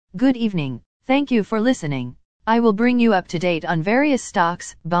Good evening. Thank you for listening. I will bring you up to date on various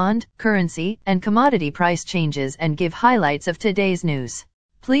stocks, bond, currency, and commodity price changes and give highlights of today's news.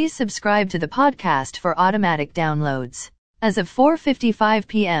 Please subscribe to the podcast for automatic downloads. As of 4:55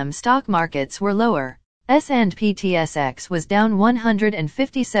 p.m., stock markets were lower. S&P TSX was down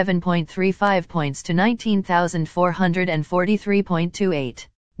 157.35 points to 19,443.28.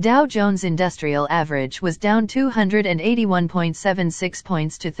 Dow Jones Industrial Average was down 281.76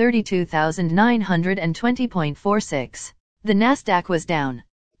 points to 32,920.46. The Nasdaq was down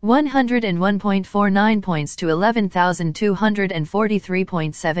 101.49 points to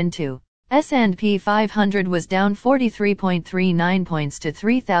 11,243.72. S&P 500 was down 43.39 points to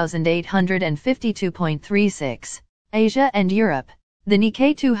 3,852.36. Asia and Europe. The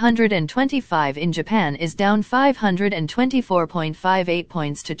Nikkei 225 in Japan is down 524.58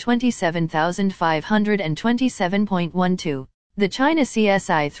 points to 27,527.12. The China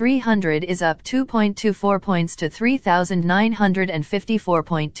CSI 300 is up 2.24 points to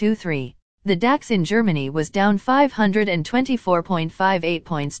 3,954.23. The DAX in Germany was down 524.58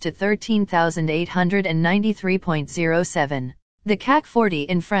 points to 13,893.07. The CAC 40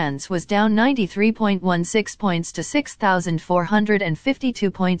 in France was down 93.16 points to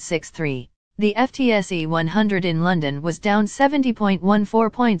 6,452.63. The FTSE 100 in London was down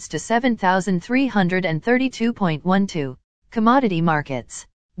 70.14 points to 7,332.12. Commodity markets.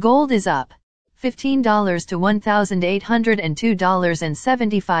 Gold is up $15 to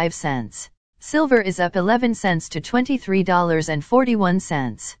 $1,802.75. Silver is up 11 cents to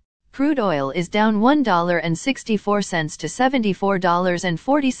 $23.41. Crude oil is down $1.64 to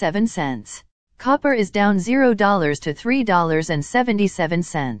 $74.47. Copper is down $0 to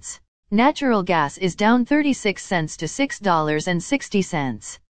 $3.77. Natural gas is down 36 cents to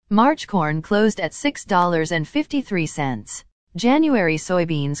 $6.60. March corn closed at $6.53. January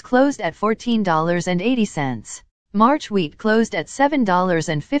soybeans closed at $14.80. March wheat closed at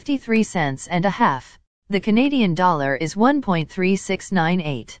 $7.53 and a half. The Canadian dollar is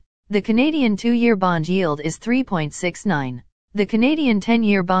 1.3698. The Canadian 2-year bond yield is 3.69. The Canadian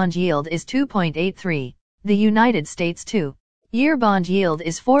 10-year bond yield is 2.83. The United States 2-year bond yield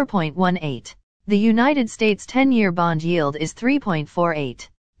is 4.18. The United States 10-year bond yield is 3.48.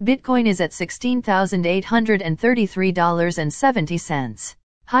 Bitcoin is at $16,833.70.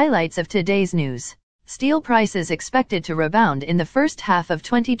 Highlights of today's news. Steel prices expected to rebound in the first half of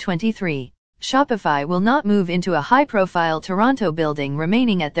 2023. Shopify will not move into a high-profile Toronto building,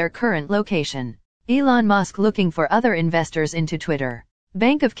 remaining at their current location. Elon Musk looking for other investors into Twitter.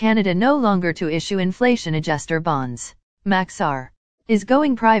 Bank of Canada no longer to issue inflation adjuster bonds. Maxar is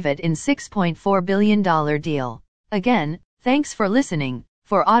going private in $6.4 billion deal. Again, thanks for listening.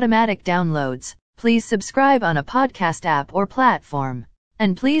 For automatic downloads, please subscribe on a podcast app or platform.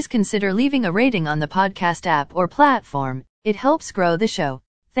 And please consider leaving a rating on the podcast app or platform. It helps grow the show.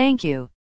 Thank you.